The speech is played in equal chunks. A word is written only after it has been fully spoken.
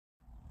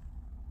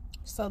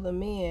So the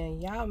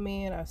men, y'all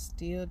men are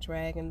still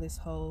dragging this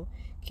whole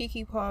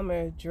Keke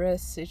Palmer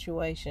dress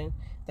situation.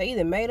 They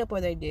either made up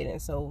or they didn't.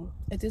 So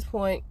at this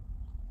point,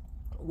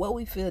 what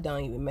we feel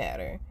don't even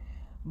matter.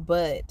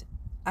 But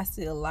I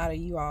see a lot of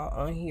you all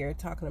on here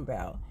talking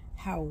about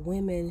how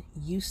women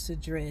used to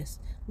dress.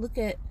 Look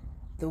at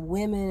the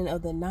women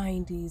of the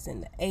 90s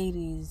and the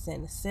 80s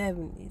and the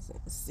 70s and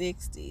the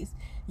 60s.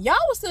 Y'all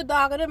was still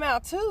dogging them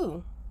out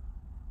too.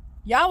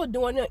 Y'all were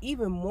doing them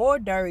even more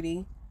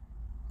dirty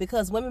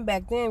because women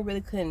back then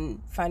really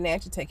couldn't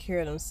financially take care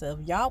of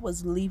themselves. Y'all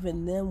was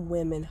leaving them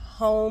women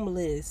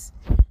homeless.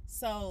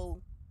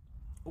 So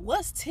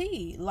what's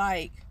tea?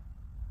 Like,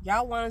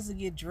 y'all want us to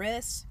get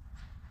dressed?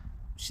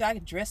 Should I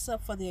dress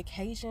up for the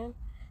occasion?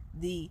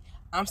 The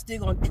I'm still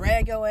gonna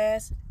drag your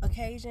ass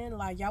occasion?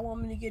 Like, y'all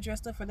want me to get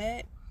dressed up for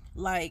that?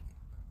 Like,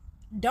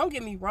 don't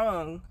get me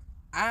wrong.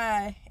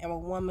 I am a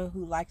woman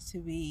who likes to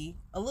be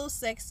a little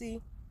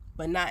sexy,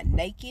 but not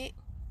naked.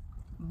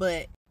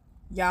 But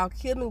y'all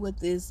kill me with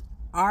this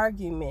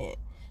argument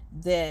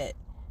that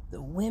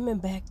the women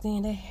back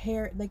then,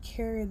 they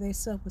carry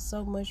themselves with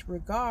so much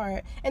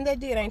regard, and they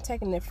did. I ain't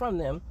taking it from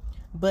them,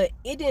 but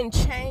it didn't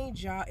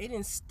change y'all. It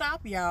didn't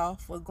stop y'all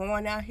for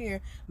going out here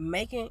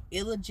making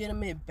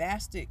illegitimate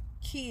bastard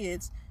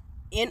kids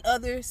in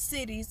other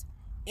cities,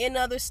 in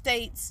other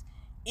states,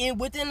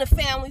 within the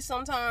family,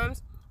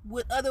 sometimes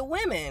with other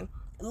women.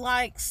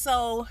 Like,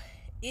 so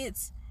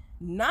it's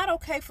not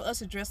okay for us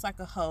to dress like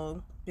a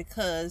hoe,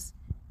 because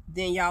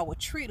then y'all would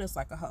treat us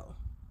like a hoe,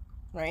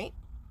 right?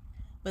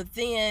 But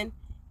then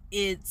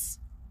it's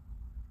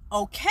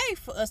okay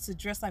for us to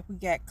dress like we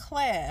got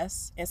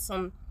class and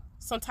some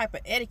type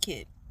of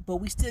etiquette, but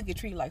we still get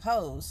treated like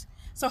hoes.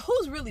 So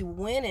who's really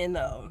winning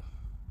though?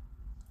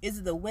 Is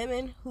it the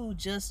women who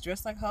just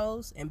dress like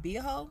hoes and be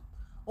a hoe?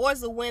 Or is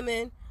it the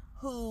women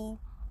who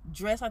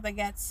dress like they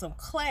got some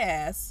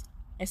class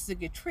and still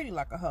get treated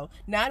like a hoe?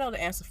 Now I know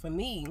the answer for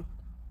me.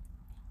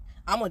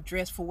 I'm gonna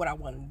dress for what I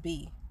want to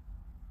be.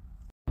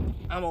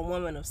 I'm a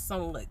woman of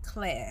somewhat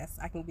class.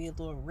 I can be a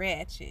little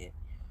ratchet,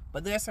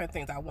 but there are certain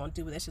things I won't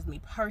do. But that's just me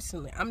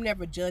personally. I'm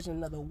never judging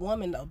another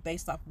woman though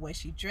based off of where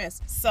she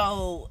dressed.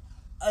 So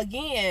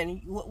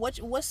again, what's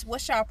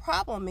y'all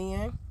problem,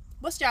 man?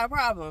 What's y'all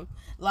problem?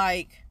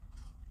 Like,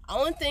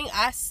 only thing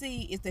I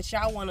see is that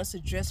y'all want us to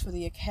dress for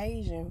the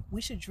occasion.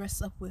 We should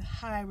dress up with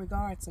high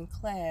regards and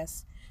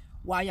class.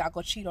 Why y'all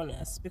gonna cheat on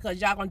us? Because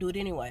y'all gonna do it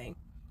anyway.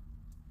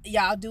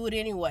 Y'all do it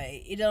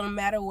anyway. It doesn't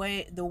matter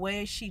the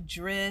way she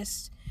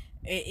dressed.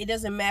 It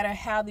doesn't matter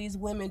how these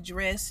women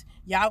dress.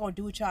 Y'all gonna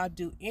do what y'all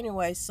do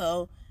anyway.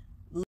 So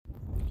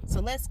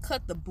let's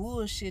cut the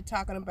bullshit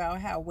talking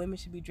about how women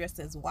should be dressed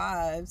as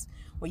wives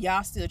when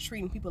y'all still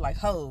treating people like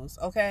hoes,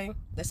 okay?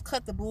 Let's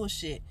cut the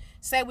bullshit.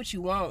 Say what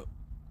you want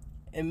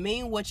and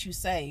mean what you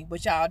say,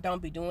 but y'all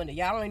don't be doing it.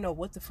 Y'all don't even know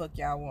what the fuck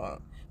y'all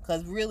want.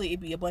 Because really, it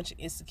be a bunch of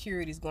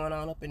insecurities going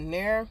on up in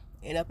there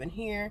and up in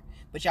here,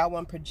 but y'all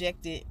want to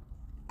project it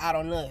out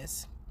on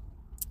us.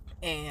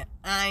 And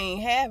I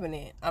ain't having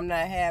it. I'm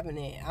not having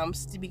it. I'm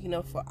speaking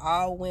up for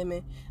all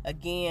women.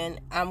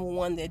 Again, I'm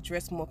one that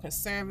dressed more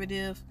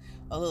conservative,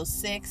 a little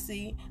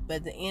sexy, but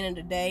at the end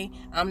of the day,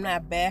 I'm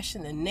not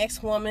bashing the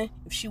next woman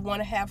if she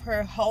want to have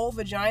her whole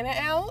vagina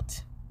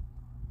out.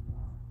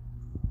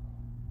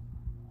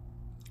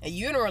 And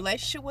you're in a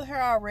relationship with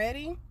her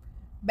already,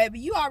 baby,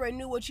 you already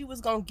knew what you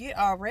was gonna get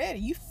already.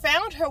 You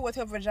found her with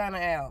her vagina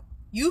out.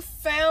 You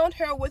found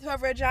her with her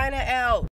vagina out.